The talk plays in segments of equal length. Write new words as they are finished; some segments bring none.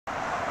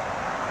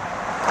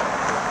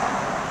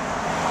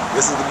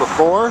This is the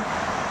before.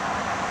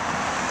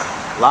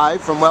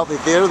 Live from Wealthy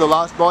Theater, The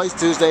Lost Boys,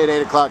 Tuesday at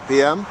 8 o'clock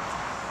p.m.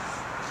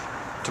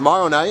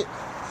 Tomorrow night,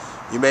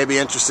 you may be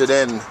interested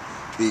in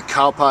the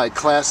Cowpie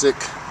Classic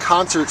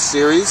Concert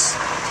Series.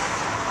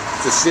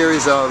 It's a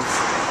series of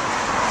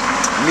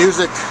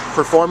music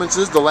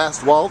performances. The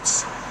Last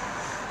Waltz,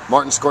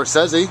 Martin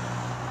Scorsese,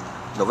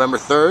 November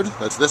 3rd,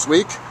 that's this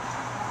week.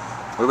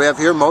 What do we have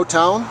here?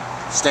 Motown,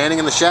 Standing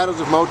in the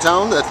Shadows of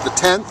Motown, that's the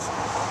 10th.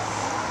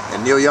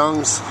 And Neil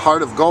Young's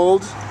Heart of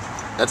Gold,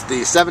 that's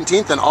the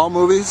 17th, and all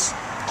movies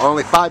are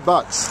only $5.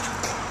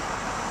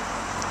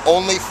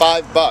 Only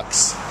 $5.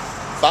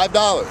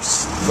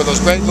 $5 for those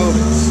great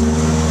movies.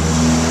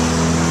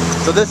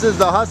 So this is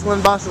the hustle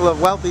and bustle of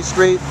Wealthy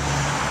Street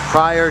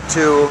prior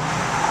to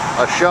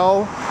a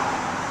show.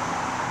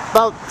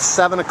 About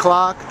 7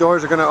 o'clock,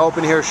 doors are going to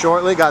open here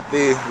shortly. Got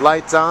the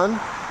lights on.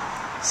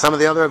 Some of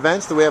the other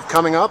events that we have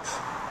coming up.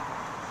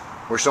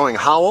 We're showing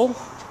Howl.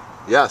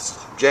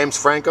 Yes, James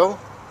Franco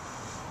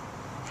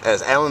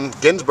as Allen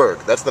Ginsberg.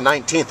 That's the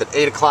 19th at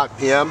 8 o'clock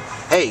p.m.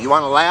 Hey, you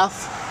want to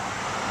laugh?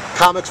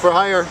 Comics for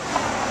Hire.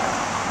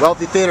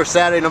 Wealthy Theater,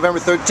 Saturday, November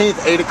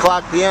 13th, 8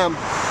 o'clock p.m.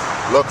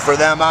 Look for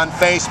them on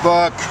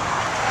Facebook.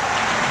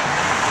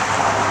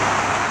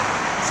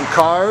 Some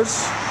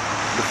cars.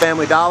 The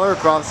Family Dollar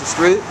across the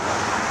street.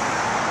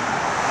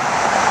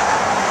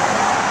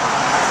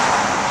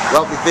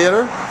 Wealthy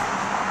Theater.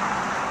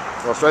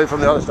 Go straight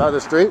from the other side of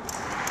the street.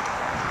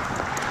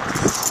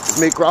 It's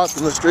me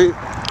crossing the street.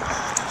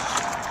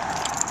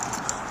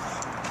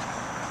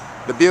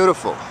 The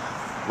beautiful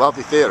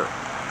Wealthy Theater.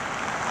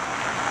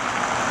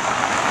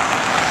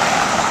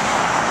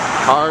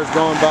 Cars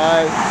going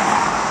by.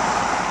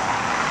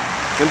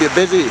 It's going to be a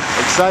busy,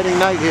 exciting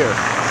night here.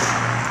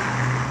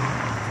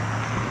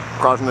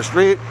 Crossing the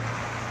street,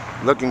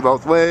 looking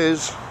both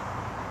ways.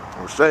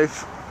 We're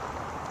safe.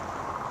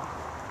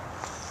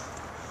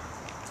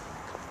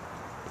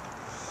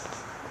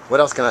 What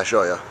else can I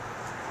show you?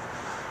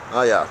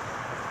 Oh yeah.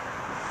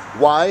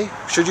 Why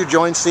should you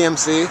join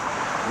CMC?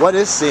 What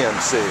is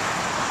CMC?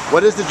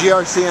 What is the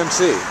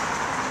GRCMC?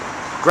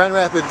 Grand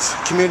Rapids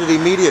Community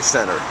Media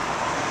Center.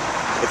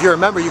 If you're a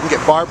member, you can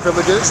get bar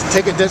privileges,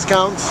 ticket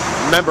discounts,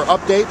 member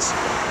updates.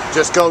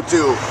 Just go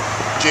to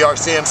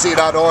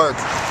grcmc.org.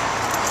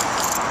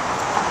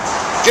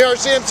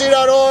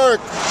 grcmc.org.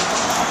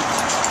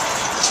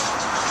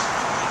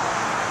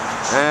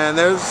 And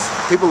there's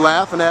people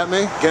laughing at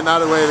me, getting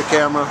out of the way of the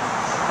camera.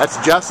 That's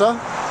Jessa.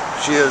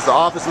 She is the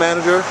office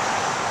manager.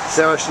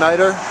 Sarah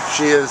Schneider.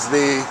 She is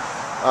the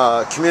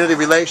community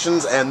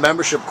relations and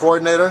membership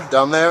coordinator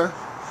down there.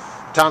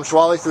 Tom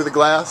Schwally through the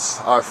glass,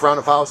 our front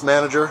of house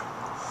manager.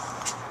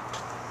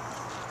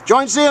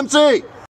 Join CMC!